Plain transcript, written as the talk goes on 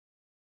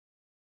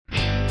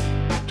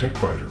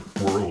TechBiter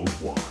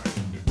Worldwide.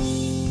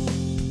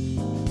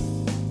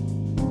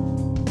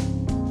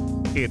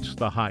 It's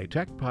the High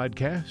Tech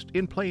Podcast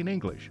in plain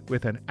English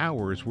with an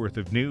hour's worth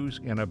of news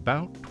in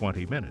about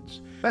 20 minutes.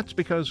 That's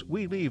because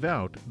we leave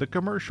out the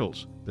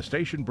commercials, the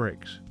station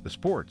breaks, the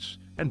sports,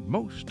 and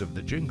most of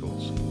the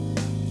jingles.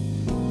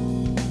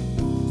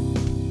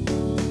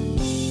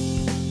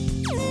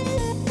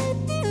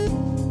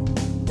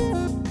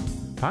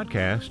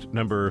 Podcast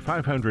number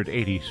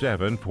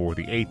 587 for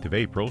the 8th of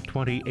April,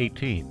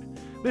 2018.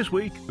 This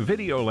week,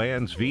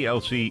 Videoland's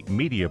VLC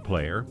media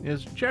player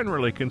is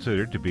generally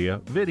considered to be a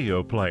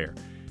video player,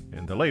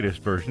 and the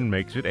latest version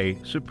makes it a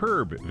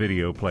superb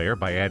video player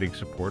by adding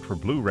support for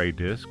Blu-ray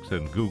discs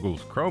and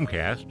Google's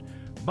Chromecast,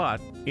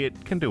 but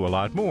it can do a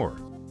lot more.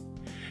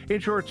 In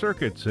short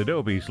circuits,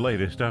 Adobe's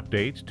latest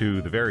updates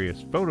to the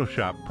various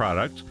Photoshop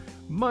products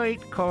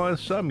might cause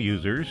some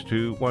users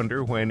to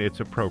wonder when it's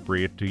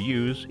appropriate to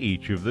use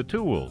each of the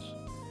tools.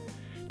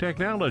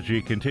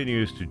 Technology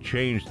continues to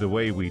change the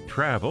way we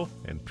travel,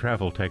 and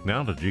travel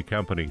technology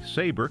company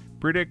Sabre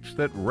predicts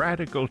that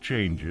radical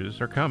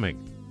changes are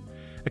coming.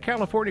 A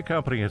California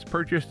company has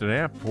purchased an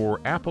app for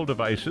Apple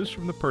devices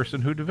from the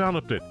person who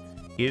developed it.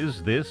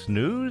 Is this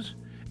news?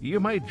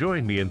 You might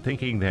join me in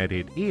thinking that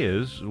it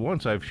is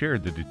once I've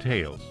shared the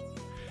details.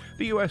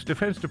 The U.S.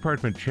 Defense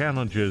Department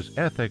challenges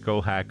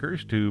ethical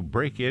hackers to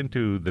break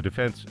into the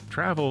defense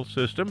travel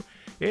system.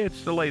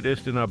 It's the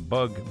latest in a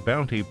bug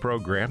bounty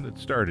program that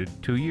started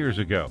 2 years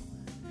ago.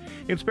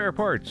 In spare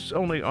parts,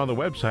 only on the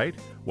website,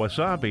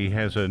 Wasabi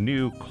has a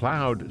new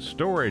cloud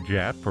storage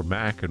app for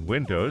Mac and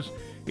Windows.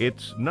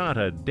 It's not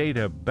a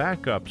data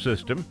backup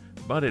system,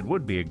 but it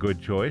would be a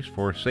good choice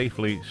for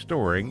safely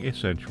storing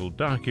essential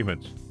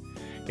documents.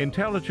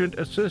 Intelligent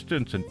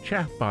assistants and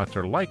chatbots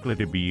are likely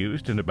to be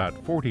used in about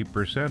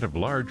 40% of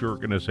large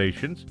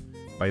organizations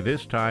by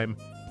this time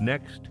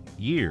next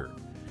year.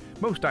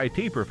 Most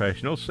IT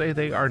professionals say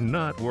they are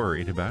not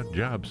worried about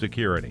job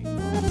security.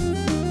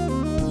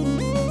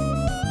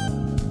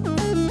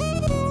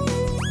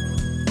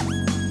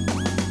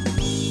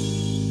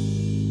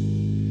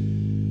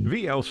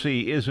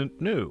 VLC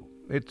isn't new.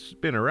 It's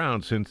been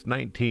around since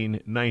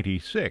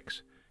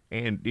 1996.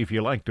 And if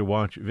you like to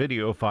watch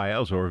video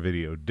files or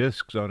video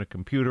discs on a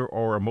computer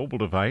or a mobile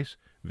device,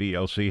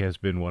 VLC has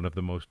been one of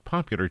the most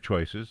popular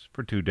choices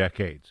for 2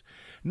 decades.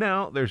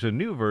 Now there's a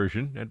new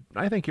version, and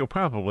I think you'll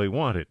probably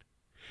want it.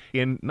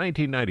 In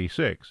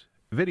 1996,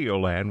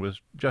 Videoland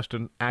was just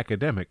an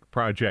academic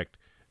project.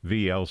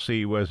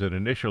 VLC was an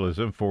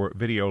initialism for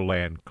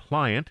Videoland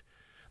Client.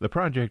 The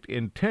project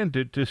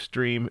intended to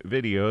stream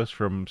videos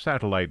from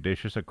satellite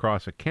dishes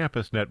across a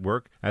campus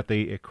network at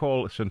the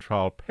École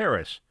Centrale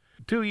Paris.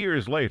 2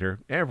 years later,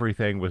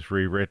 everything was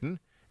rewritten,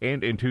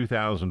 and in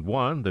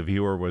 2001, the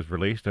viewer was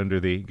released under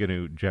the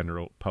GNU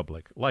General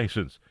Public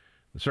License.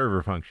 The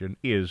server function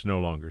is no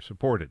longer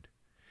supported.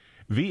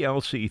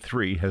 VLC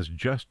 3 has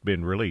just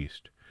been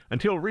released.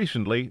 Until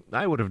recently,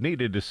 I would have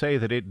needed to say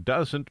that it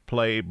doesn't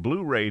play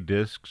Blu-ray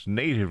discs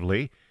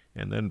natively,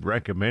 and then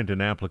recommend an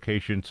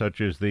application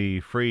such as the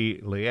free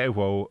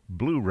Leewo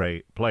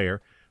Blu-ray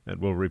player that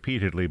will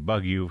repeatedly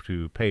bug you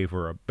to pay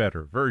for a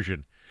better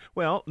version.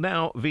 Well,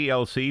 now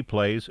VLC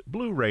plays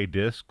Blu-ray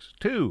discs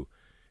too,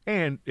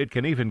 and it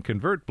can even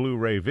convert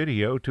Blu-ray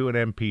video to an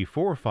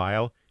MP4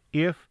 file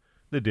if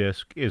the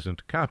disc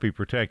isn't copy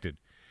protected.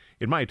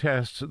 In my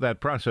tests, that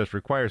process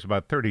requires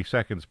about 30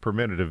 seconds per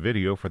minute of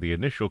video for the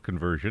initial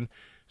conversion,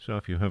 so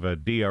if you have a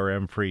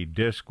DRM-free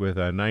disc with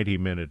a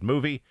 90-minute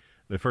movie,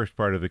 the first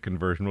part of the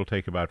conversion will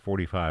take about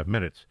 45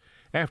 minutes.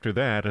 After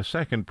that, a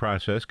second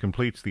process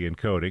completes the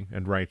encoding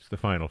and writes the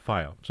final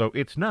file. So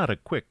it's not a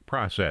quick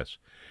process.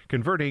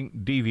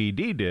 Converting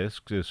DVD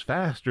discs is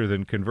faster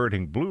than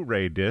converting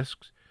Blu-ray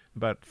discs,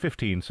 about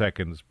 15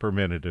 seconds per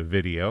minute of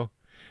video.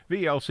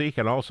 VLC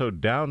can also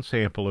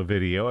downsample a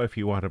video if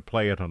you want to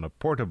play it on a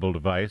portable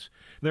device.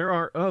 There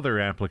are other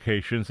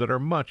applications that are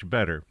much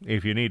better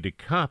if you need to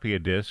copy a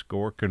disc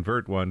or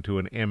convert one to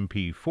an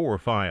MP4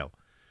 file.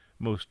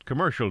 Most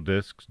commercial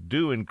discs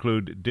do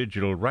include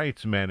digital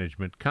rights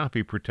management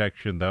copy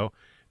protection, though.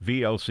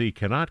 VLC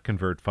cannot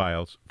convert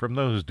files from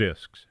those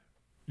discs.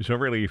 So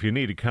really, if you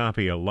need to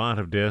copy a lot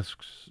of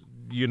discs,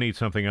 you need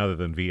something other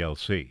than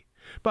VLC.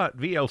 But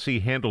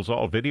VLC handles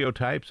all video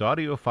types,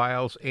 audio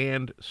files,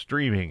 and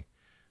streaming.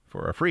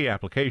 For a free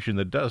application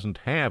that doesn't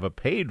have a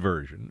paid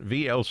version,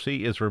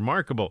 VLC is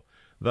remarkable.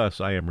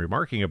 Thus, I am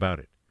remarking about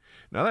it.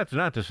 Now, that's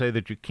not to say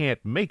that you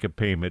can't make a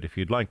payment if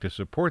you'd like to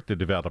support the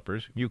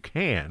developers. You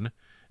can,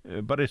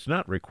 but it's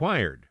not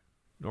required,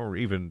 or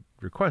even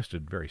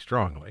requested very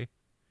strongly.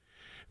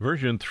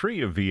 Version 3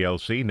 of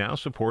VLC now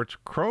supports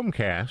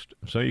Chromecast,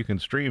 so you can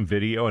stream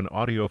video and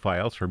audio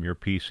files from your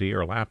PC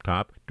or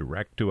laptop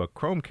direct to a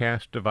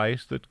Chromecast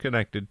device that's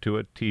connected to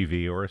a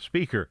TV or a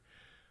speaker.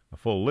 A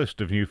full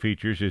list of new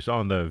features is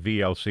on the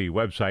VLC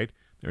website.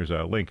 There's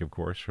a link, of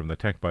course, from the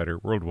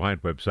TechBiter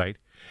Worldwide website.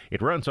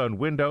 It runs on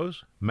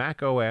Windows,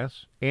 Mac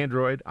OS,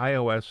 Android,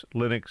 iOS,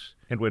 Linux,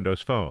 and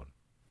Windows Phone.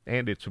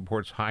 and it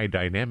supports high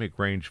dynamic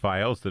range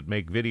files that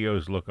make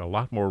videos look a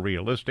lot more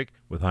realistic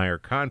with higher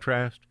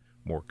contrast,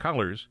 more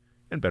colors,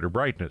 and better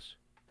brightness.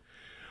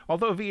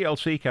 Although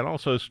VLC can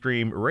also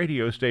stream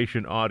radio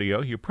station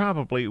audio, you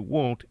probably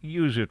won't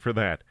use it for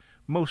that.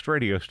 Most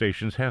radio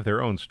stations have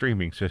their own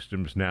streaming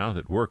systems now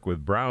that work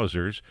with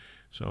browsers,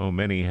 so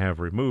many have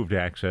removed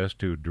access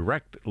to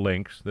direct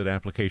links that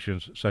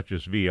applications such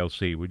as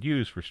VLC would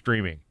use for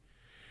streaming.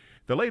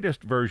 The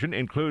latest version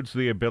includes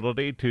the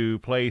ability to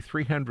play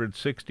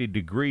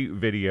 360-degree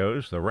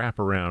videos, the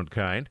wraparound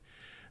kind.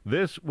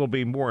 This will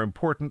be more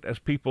important as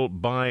people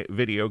buy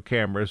video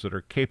cameras that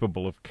are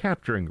capable of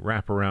capturing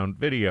wraparound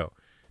video.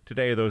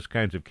 Today, those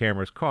kinds of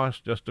cameras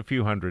cost just a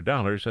few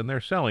 $100s, and they're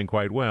selling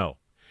quite well.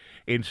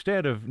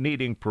 Instead of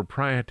needing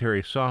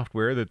proprietary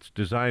software that's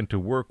designed to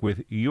work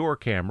with your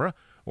camera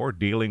or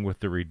dealing with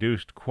the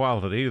reduced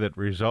quality that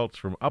results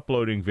from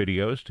uploading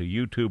videos to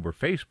YouTube or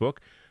Facebook,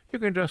 you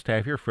can just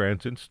have your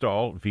friends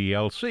install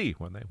VLC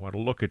when they want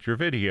to look at your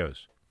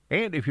videos.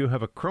 And if you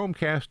have a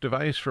Chromecast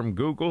device from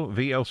Google,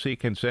 VLC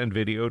can send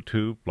video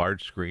to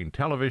large-screen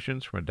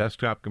televisions from a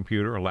desktop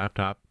computer, a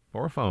laptop,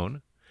 or a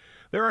phone.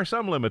 There are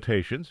some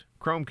limitations.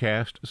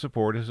 Chromecast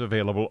support is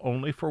available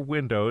only for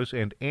Windows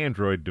and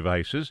Android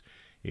devices.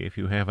 If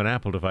you have an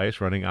Apple device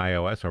running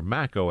iOS or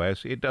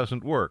macOS, it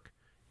doesn't work.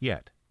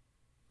 Yet.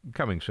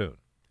 Coming soon.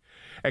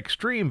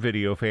 Extreme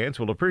video fans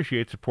will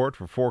appreciate support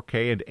for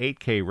 4K and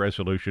 8K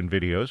resolution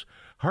videos.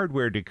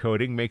 Hardware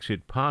decoding makes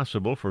it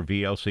possible for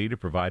VLC to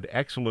provide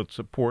excellent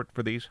support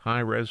for these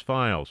high-res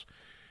files.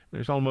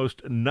 There's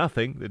almost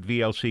nothing that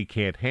VLC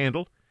can't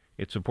handle.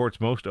 It supports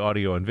most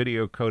audio and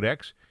video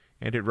codecs,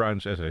 and it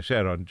runs, as I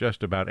said, on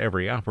just about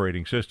every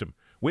operating system: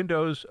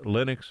 Windows,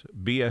 Linux,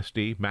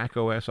 BSD,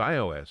 macOS,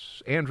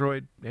 iOS,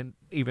 Android, and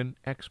even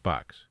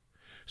Xbox.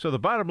 So the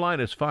bottom line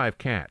is 5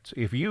 cats.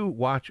 If you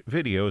watch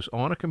videos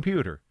on a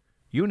computer,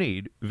 you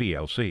need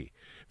VLC.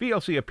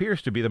 VLC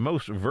appears to be the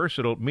most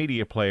versatile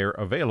media player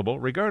available,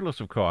 regardless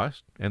of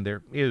cost, and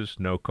there is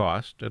no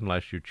cost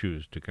unless you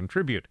choose to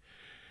contribute.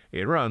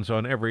 It runs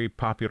on every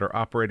popular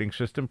operating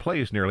system,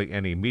 plays nearly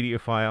any media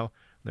file.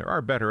 There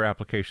are better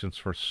applications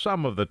for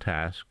some of the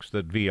tasks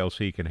that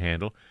VLC can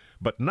handle,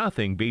 but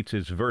nothing beats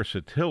its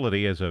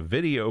versatility as a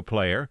video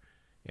player.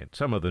 And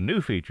some of the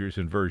new features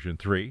in version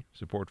 3,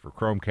 support for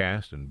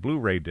Chromecast and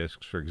Blu-ray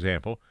discs, for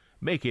example,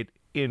 make it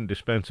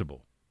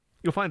indispensable.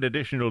 You'll find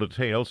additional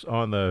details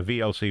on the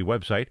VLC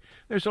website.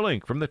 There's a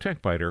link from the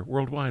TechBiter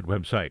Worldwide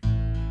website.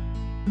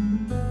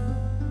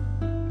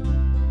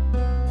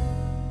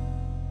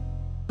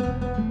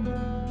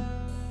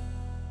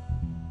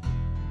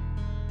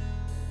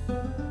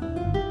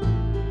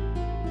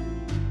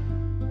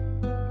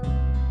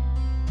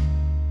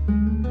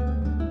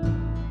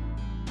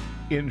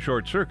 In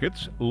short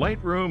circuits,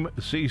 Lightroom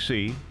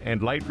CC and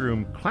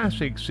Lightroom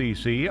Classic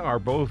CC are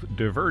both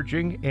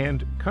diverging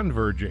and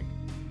converging.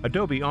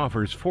 Adobe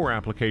offers 4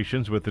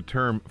 applications with the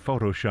term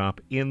Photoshop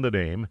in the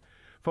name: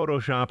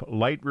 Photoshop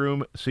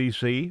Lightroom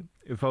CC,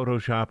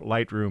 Photoshop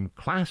Lightroom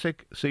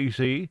Classic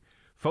CC,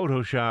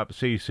 Photoshop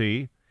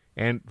CC,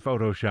 and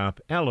Photoshop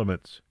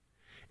Elements.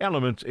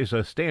 Elements is a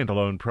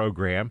standalone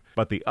program,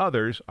 but the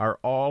others are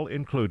all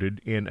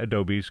included in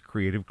Adobe's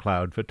Creative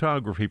Cloud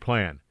photography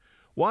plan.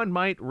 One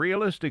might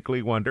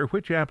realistically wonder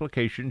which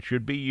application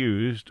should be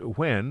used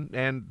when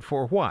and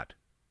for what.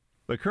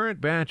 The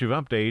current batch of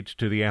updates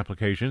to the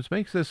applications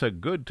makes this a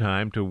good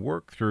time to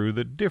work through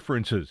the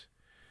differences,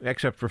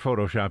 except for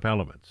Photoshop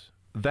Elements.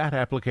 That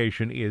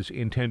application is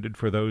intended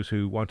for those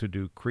who want to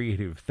do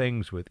creative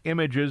things with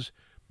images,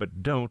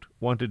 but don't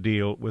want to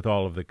deal with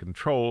all of the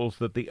controls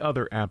that the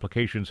other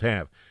applications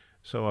have,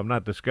 so I'm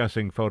not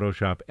discussing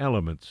Photoshop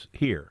Elements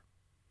here.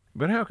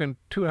 But how can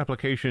 2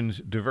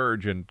 applications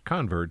diverge and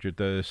converge at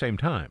the same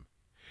time?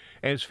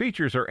 As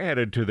features are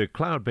added to the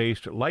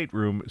cloud-based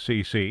Lightroom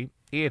CC,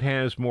 it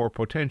has more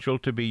potential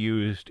to be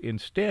used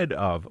instead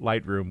of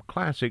Lightroom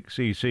Classic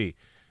CC,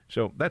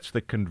 so that's the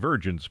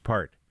convergence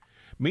part.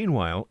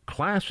 Meanwhile,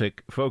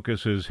 Classic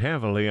focuses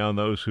heavily on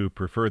those who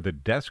prefer the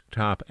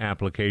desktop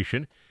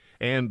application,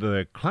 and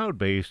the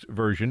cloud-based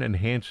version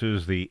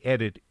enhances the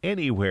Edit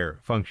Anywhere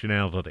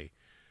functionality.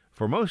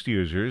 For most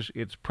users,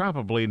 it's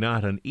probably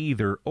not an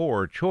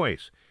either-or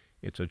choice.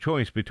 It's a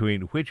choice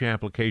between which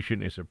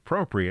application is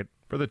appropriate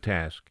for the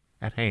task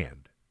at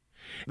hand.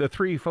 The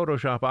 3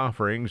 Photoshop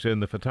offerings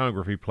in the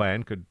photography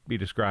plan could be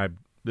described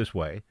this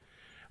way.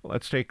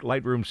 Let's take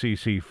Lightroom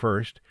CC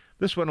first.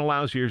 This one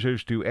allows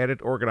users to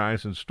edit,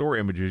 organize, and store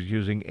images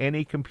using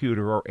any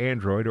computer or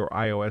Android or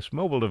iOS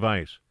mobile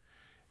device.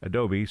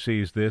 Adobe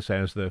sees this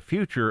as the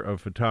future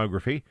of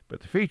photography,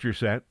 but the feature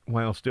set,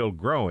 while still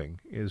growing,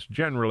 is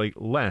generally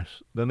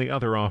less than the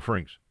other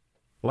offerings.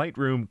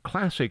 Lightroom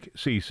Classic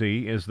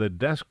CC is the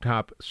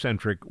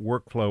desktop-centric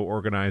workflow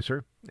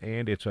organizer,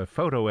 and it's a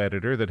photo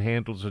editor that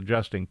handles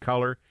adjusting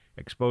color,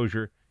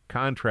 exposure,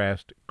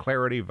 contrast,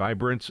 clarity,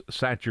 vibrance,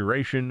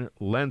 saturation,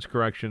 lens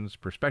corrections,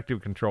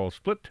 perspective control,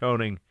 split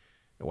toning,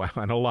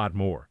 and a lot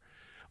more.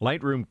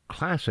 Lightroom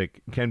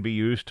Classic can be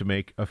used to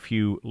make a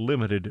few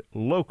limited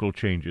local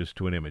changes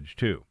to an image,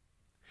 too.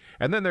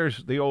 And then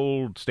there's the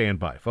old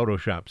standby,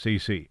 Photoshop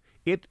CC.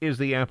 It is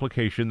the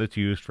application that's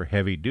used for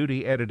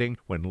heavy-duty editing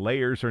when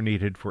layers are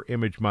needed for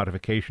image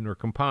modification or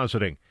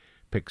compositing.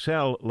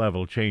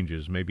 Pixel-level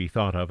changes may be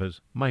thought of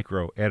as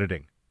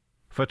micro-editing.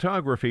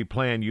 Photography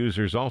Plan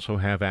users also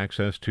have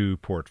access to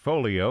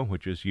Portfolio,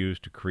 which is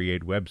used to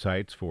create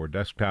websites for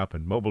desktop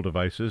and mobile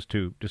devices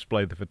to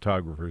display the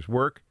photographer's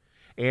work,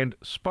 and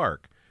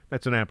Spark.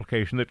 That's an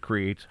application that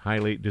creates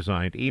highly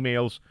designed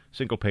emails,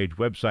 single-page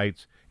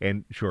websites,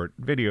 and short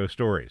video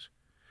stories.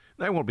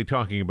 I won't be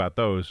talking about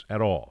those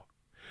at all.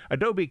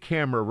 Adobe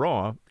Camera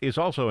Raw is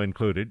also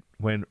included.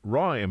 When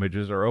RAW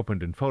images are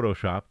opened in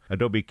Photoshop,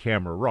 Adobe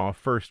Camera Raw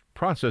first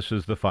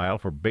processes the file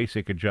for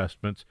basic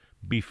adjustments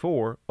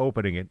before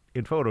opening it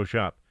in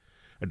Photoshop.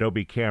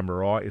 Adobe Camera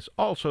Raw is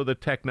also the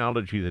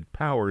technology that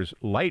powers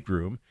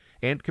Lightroom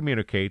and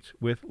communicates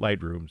with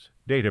Lightroom's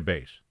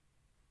database.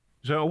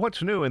 So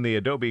what's new in the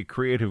Adobe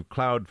Creative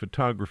Cloud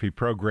Photography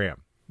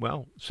program?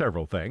 Well,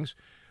 several things.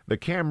 The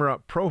Camera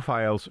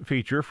Profiles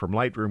feature from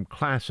Lightroom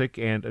Classic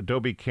and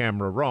Adobe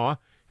Camera Raw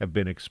have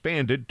been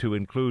expanded to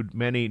include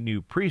many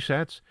new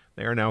presets.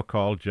 They are now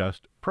called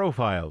just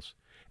Profiles.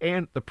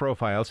 And the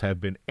profiles have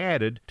been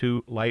added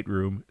to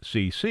Lightroom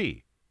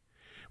CC.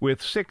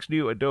 With 6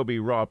 new Adobe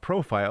Raw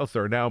profiles,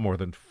 there are now more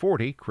than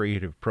 40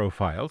 creative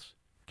profiles.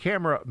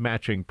 Camera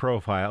matching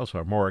profiles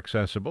are more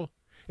accessible,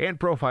 and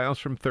profiles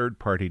from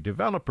third-party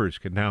developers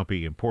can now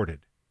be imported.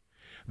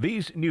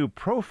 These new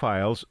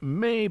profiles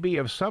may be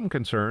of some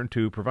concern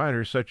to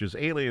providers such as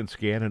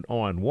AlienScan and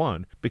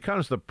All-in-One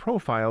because the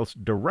profiles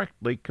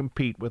directly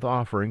compete with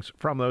offerings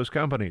from those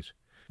companies.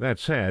 That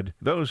said,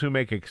 those who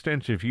make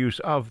extensive use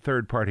of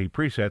third-party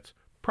presets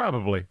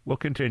probably will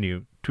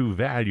continue to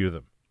value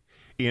them.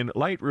 In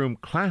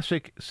Lightroom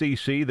Classic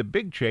CC, the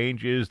big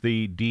change is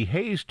the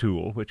Dehaze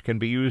tool, which can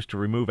be used to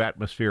remove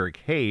atmospheric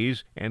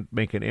haze and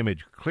make an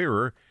image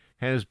clearer,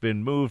 has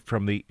been moved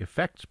from the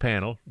Effects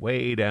panel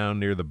way down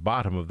near the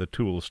bottom of the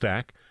tool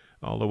stack,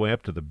 all the way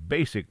up to the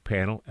Basic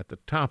panel at the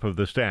top of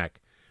the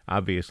stack.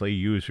 Obviously,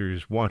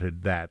 users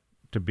wanted that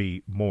to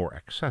be more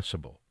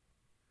accessible.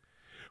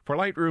 For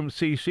Lightroom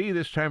CC,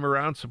 this time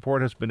around,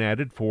 support has been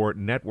added for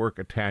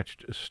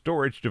network-attached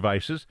storage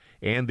devices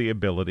and the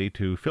ability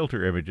to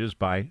filter images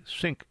by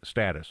sync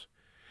status.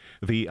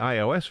 The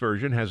iOS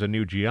version has a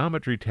new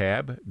geometry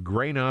tab,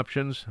 grain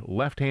options,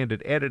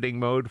 left-handed editing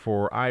mode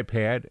for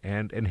iPad,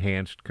 and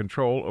enhanced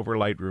control over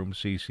Lightroom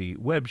CC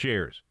web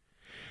shares.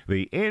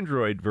 The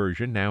Android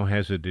version now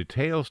has a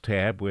details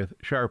tab with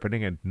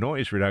sharpening and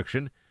noise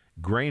reduction,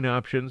 grain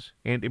options,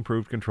 and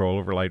improved control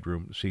over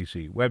Lightroom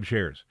CC web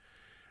shares.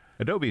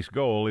 Adobe's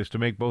goal is to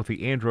make both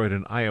the Android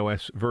and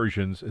iOS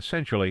versions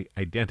essentially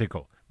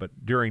identical,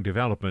 but during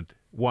development,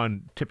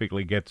 one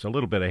typically gets a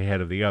little bit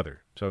ahead of the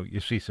other, so you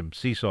see some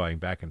seesawing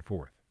back and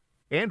forth.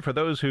 And for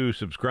those who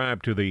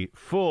subscribe to the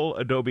full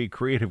Adobe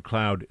Creative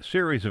Cloud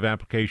series of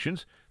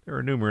applications, there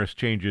are numerous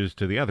changes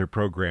to the other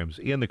programs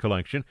in the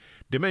collection.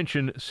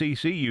 Dimension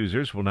CC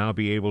users will now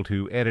be able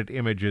to edit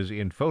images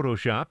in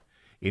Photoshop.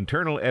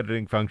 Internal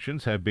editing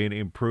functions have been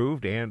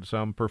improved, and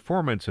some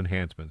performance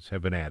enhancements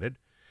have been added.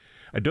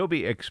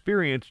 Adobe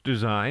Experience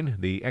Design,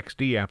 the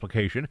XD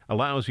application,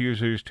 allows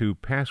users to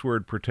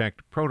password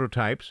protect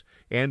prototypes,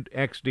 and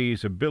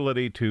XD's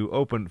ability to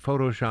open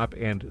Photoshop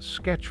and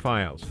Sketch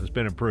files has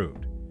been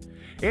improved.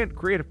 And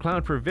Creative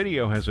Cloud for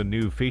Video has a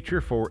new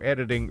feature for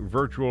editing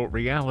virtual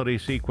reality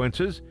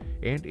sequences,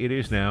 and it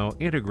is now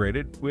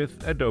integrated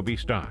with Adobe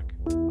Stock.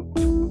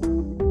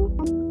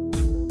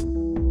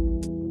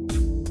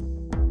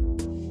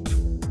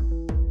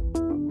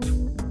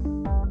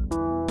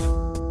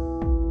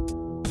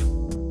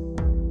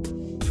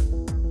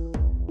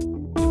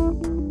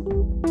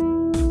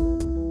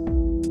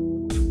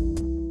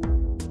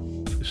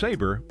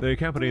 Sabre, the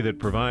company that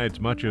provides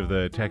much of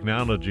the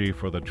technology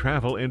for the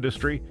travel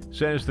industry,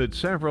 says that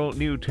several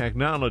new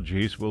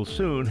technologies will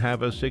soon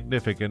have a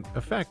significant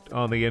effect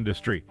on the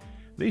industry.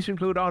 These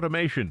include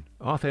automation,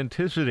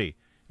 authenticity,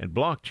 and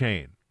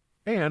blockchain.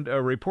 And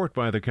a report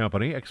by the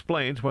company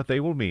explains what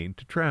they will mean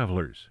to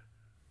travelers.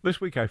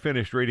 This week I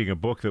finished reading a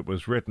book that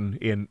was written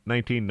in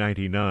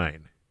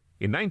 1999.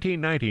 In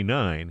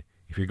 1999,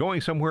 if you're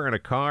going somewhere in a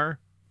car,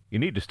 you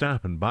need to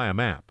stop and buy a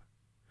map.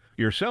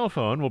 Your cell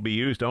phone will be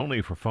used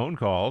only for phone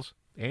calls,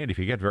 and if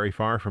you get very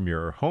far from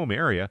your home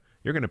area,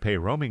 you're going to pay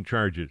roaming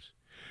charges.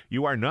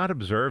 You are not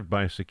observed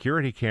by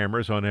security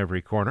cameras on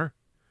every corner,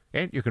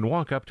 and you can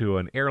walk up to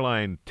an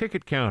airline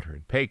ticket counter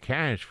and pay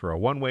cash for a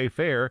one-way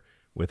fare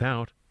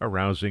without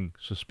arousing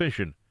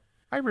suspicion.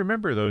 I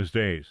remember those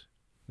days.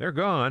 They're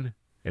gone,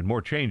 and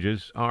more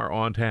changes are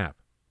on tap.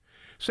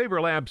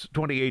 Sabre Labs'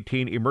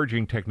 2018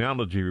 Emerging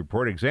Technology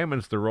Report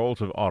examines the roles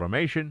of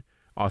automation,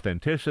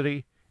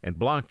 authenticity, and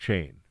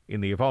blockchain in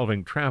the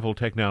evolving travel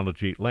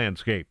technology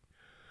landscape.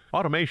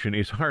 Automation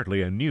is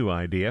hardly a new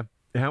idea.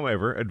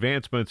 However,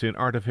 advancements in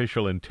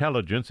artificial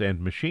intelligence and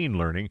machine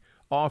learning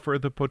offer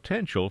the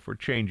potential for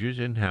changes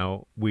in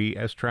how we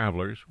as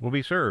travelers will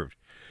be served.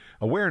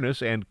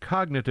 Awareness and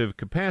cognitive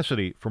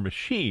capacity for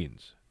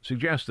machines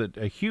suggests that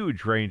a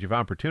huge range of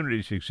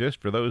opportunities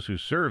exist for those who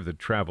serve the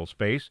travel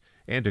space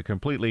and to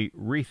completely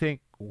rethink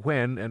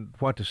when and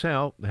what to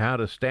sell, how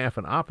to staff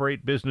and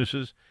operate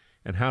businesses,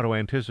 and how to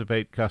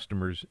anticipate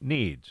customers'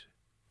 needs.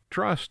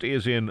 Trust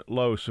is in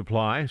low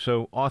supply,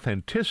 so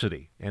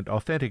authenticity and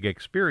authentic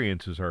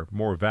experiences are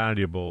more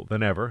valuable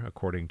than ever,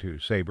 according to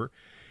Sabre.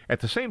 At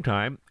the same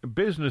time,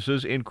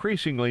 businesses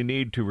increasingly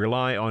need to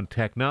rely on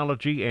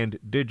technology and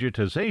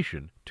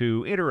digitization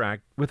to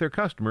interact with their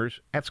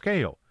customers at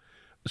scale.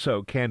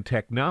 So, can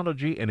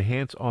technology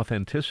enhance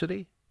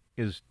authenticity?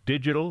 Is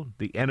digital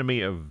the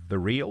enemy of the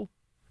real?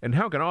 And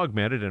how can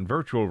augmented and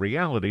virtual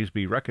realities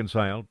be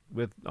reconciled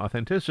with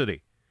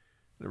authenticity?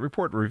 The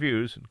report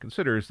reviews and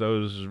considers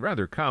those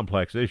rather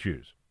complex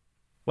issues.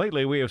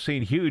 Lately, we have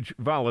seen huge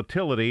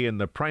volatility in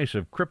the price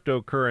of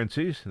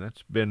cryptocurrencies.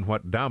 That's been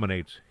what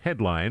dominates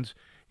headlines,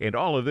 and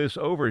all of this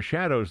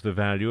overshadows the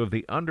value of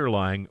the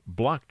underlying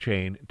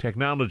blockchain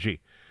technology.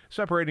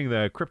 Separating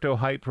the crypto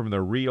hype from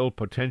the real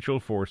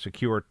potential for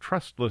secure,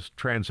 trustless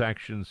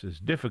transactions is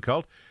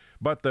difficult,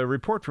 but the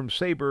report from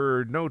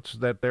Sabre notes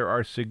that there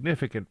are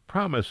significant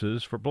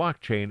promises for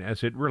blockchain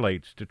as it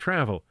relates to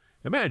travel.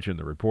 Imagine,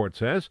 the report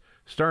says,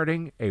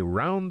 starting a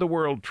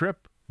round-the-world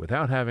trip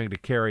without having to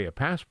carry a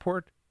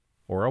passport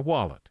or a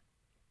wallet.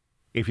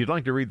 If you'd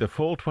like to read the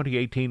full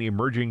 2018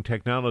 Emerging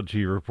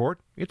Technology Report,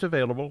 it's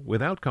available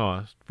without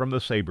cost from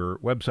the Sabre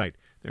website.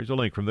 There's a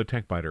link from the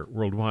TechBiter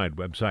Worldwide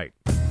website.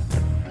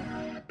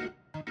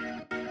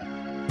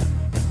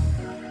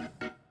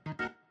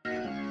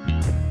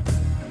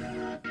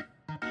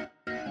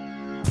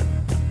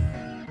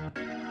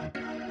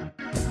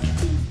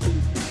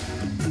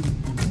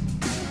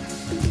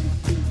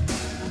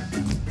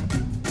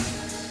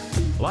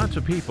 Lots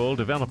of people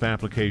develop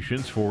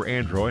applications for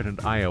Android and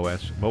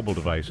iOS mobile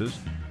devices.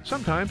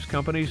 Sometimes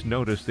companies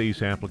notice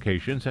these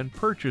applications and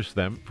purchase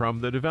them from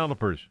the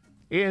developers.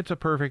 It's a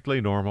perfectly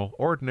normal,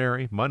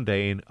 ordinary,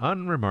 mundane,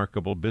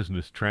 unremarkable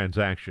business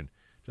transaction.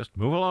 Just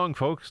move along,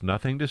 folks.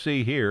 Nothing to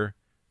see here.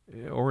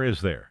 Or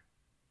is there?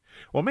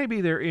 Well,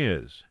 maybe there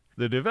is.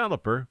 The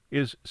developer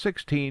is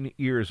 16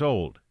 years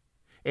old,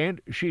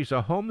 and she's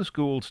a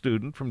homeschooled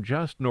student from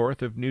just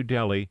north of New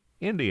Delhi,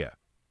 India.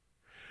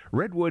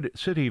 Redwood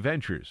City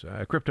Ventures,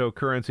 a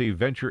cryptocurrency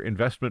venture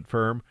investment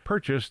firm,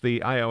 purchased the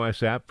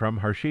iOS app from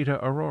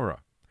Harshita Arora.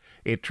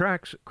 It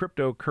tracks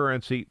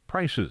cryptocurrency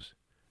prices.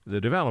 The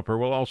developer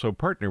will also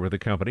partner with the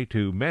company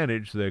to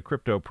manage the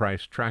crypto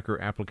price tracker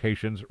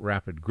application's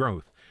rapid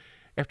growth.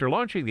 After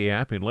launching the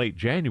app in late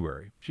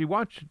January, she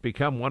watched it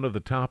become one of the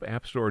top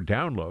App Store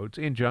downloads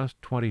in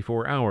just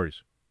 24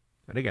 hours.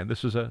 And again,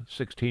 this is a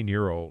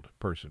 16-year-old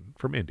person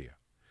from India.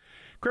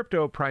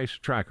 Crypto Price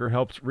Tracker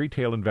helps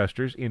retail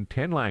investors in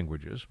 10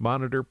 languages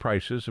monitor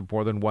prices of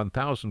more than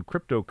 1,000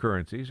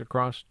 cryptocurrencies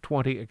across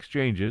 20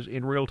 exchanges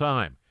in real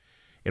time.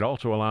 It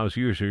also allows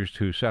users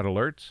to set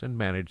alerts and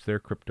manage their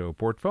crypto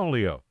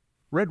portfolio.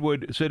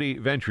 Redwood City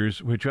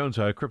Ventures, which owns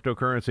a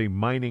cryptocurrency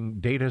mining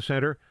data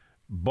center,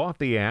 bought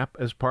the app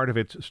as part of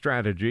its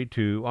strategy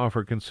to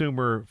offer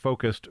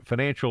consumer-focused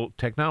financial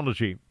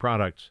technology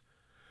products.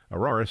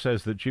 Aurora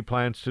says that she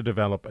plans to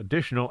develop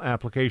additional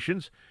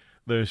applications.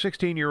 The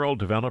 16-year-old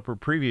developer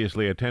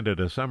previously attended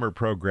a summer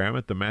program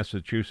at the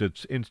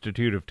Massachusetts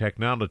Institute of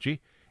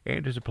Technology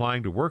and is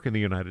applying to work in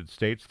the United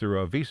States through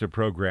a visa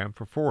program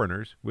for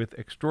foreigners with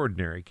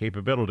extraordinary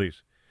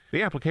capabilities.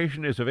 The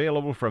application is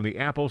available from the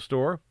Apple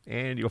Store,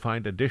 and you'll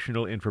find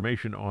additional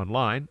information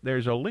online.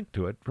 There's a link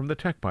to it from the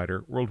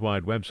TechBiter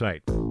Worldwide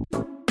website.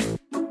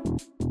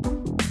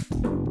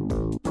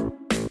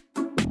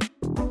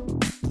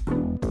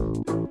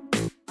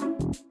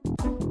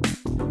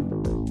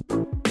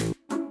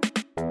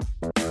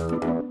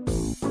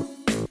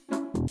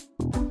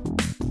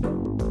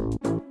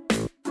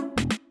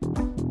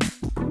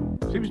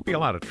 Seems to be a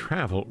lot of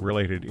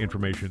travel-related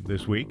information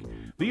this week.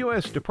 The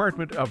U.S.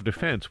 Department of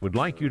Defense would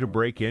like you to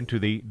break into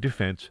the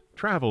Defense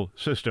Travel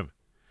System.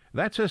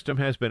 That system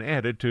has been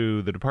added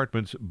to the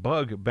department's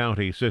bug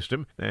bounty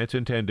system that's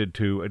intended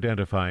to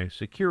identify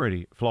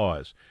security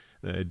flaws.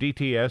 The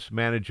DTS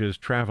manages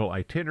travel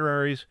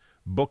itineraries,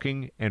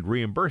 booking, and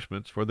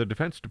reimbursements for the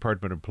Defense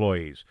Department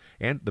employees,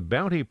 and the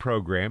bounty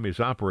program is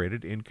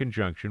operated in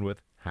conjunction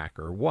with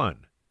HackerOne.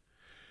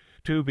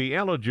 To be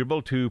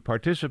eligible to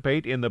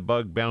participate in the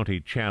Bug Bounty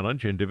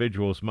Challenge,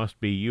 individuals must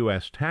be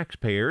U.S.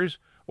 taxpayers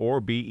or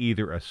be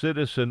either a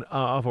citizen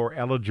of or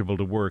eligible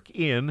to work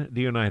in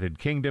the United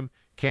Kingdom,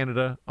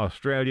 Canada,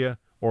 Australia,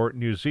 or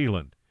New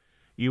Zealand.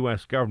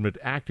 U.S. government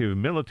active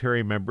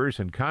military members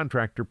and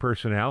contractor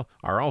personnel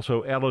are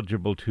also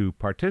eligible to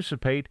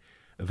participate.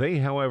 They,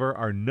 however,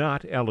 are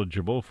not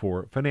eligible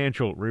for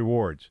financial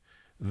rewards.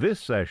 This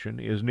session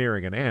is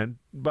nearing an end,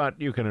 but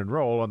you can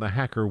enroll on the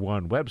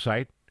HackerOne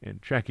website and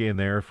check in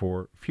there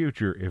for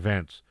future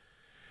events.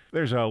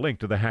 There's a link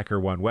to the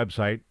HackerOne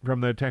website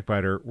from the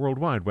TechBiter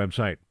Worldwide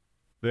website.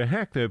 The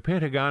Hack the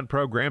Pentagon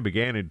program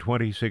began in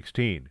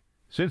 2016.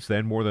 Since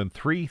then, more than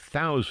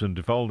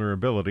 3,000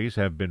 vulnerabilities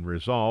have been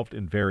resolved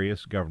in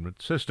various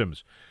government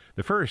systems.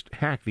 The first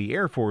Hack the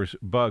Air Force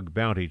Bug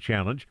Bounty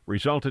Challenge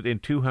resulted in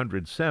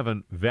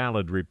 207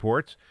 valid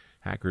reports.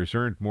 Hackers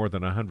earned more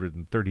than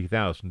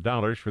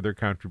 $130,000 for their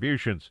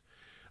contributions.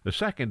 The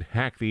second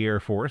Hack the Air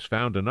Force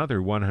found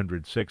another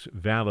 106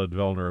 valid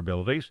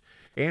vulnerabilities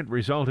and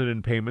resulted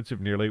in payments of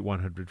nearly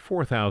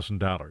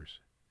 $104,000.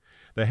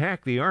 The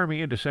Hack the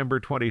Army in December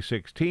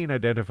 2016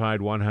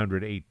 identified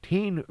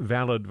 118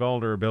 valid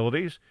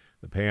vulnerabilities.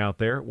 The payout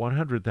there,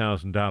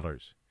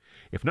 $100,000.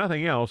 If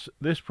nothing else,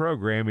 this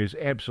program is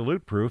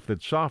absolute proof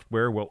that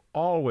software will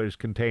always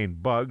contain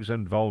bugs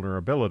and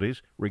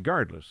vulnerabilities,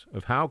 regardless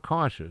of how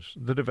cautious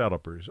the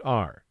developers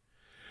are.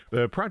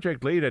 The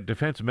project lead at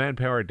Defense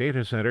Manpower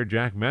Data Center,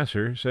 Jack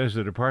Messer, says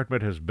the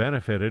department has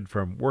benefited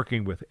from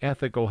working with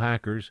ethical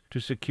hackers to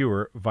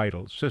secure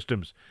vital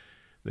systems.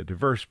 The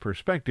diverse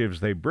perspectives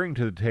they bring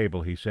to the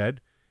table, he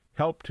said,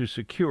 help to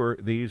secure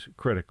these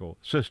critical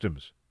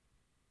systems.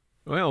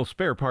 Well,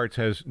 Spare Parts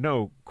has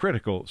no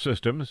critical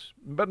systems,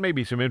 but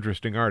maybe some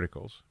interesting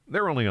articles.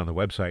 They're only on the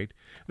website.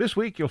 This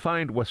week you'll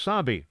find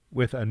Wasabi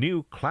with a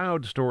new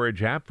cloud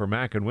storage app for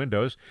Mac and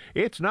Windows.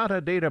 It's not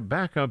a data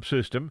backup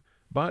system,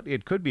 but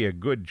it could be a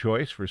good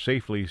choice for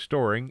safely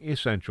storing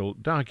essential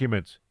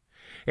documents.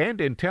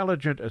 And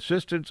intelligent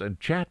assistants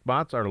and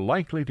chatbots are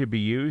likely to be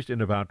used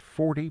in about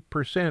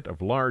 40%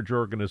 of large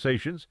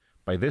organizations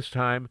by this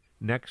time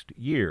next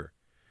year.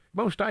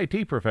 Most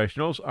IT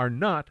professionals are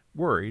not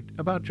worried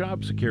about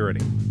job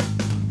security.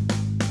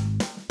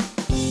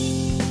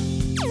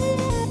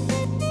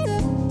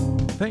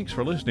 Thanks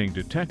for listening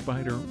to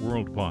TechBiter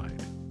Worldwide,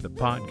 the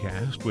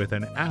podcast with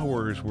an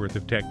hour's worth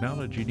of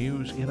technology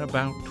news in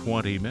about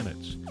 20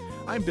 minutes.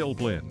 I'm Bill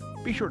Blinn.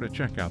 Be sure to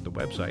check out the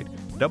website,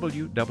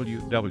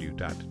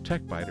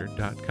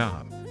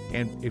 www.techbiter.com.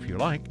 And if you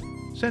like,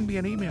 send me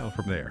an email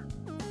from there.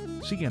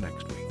 See you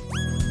next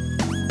week.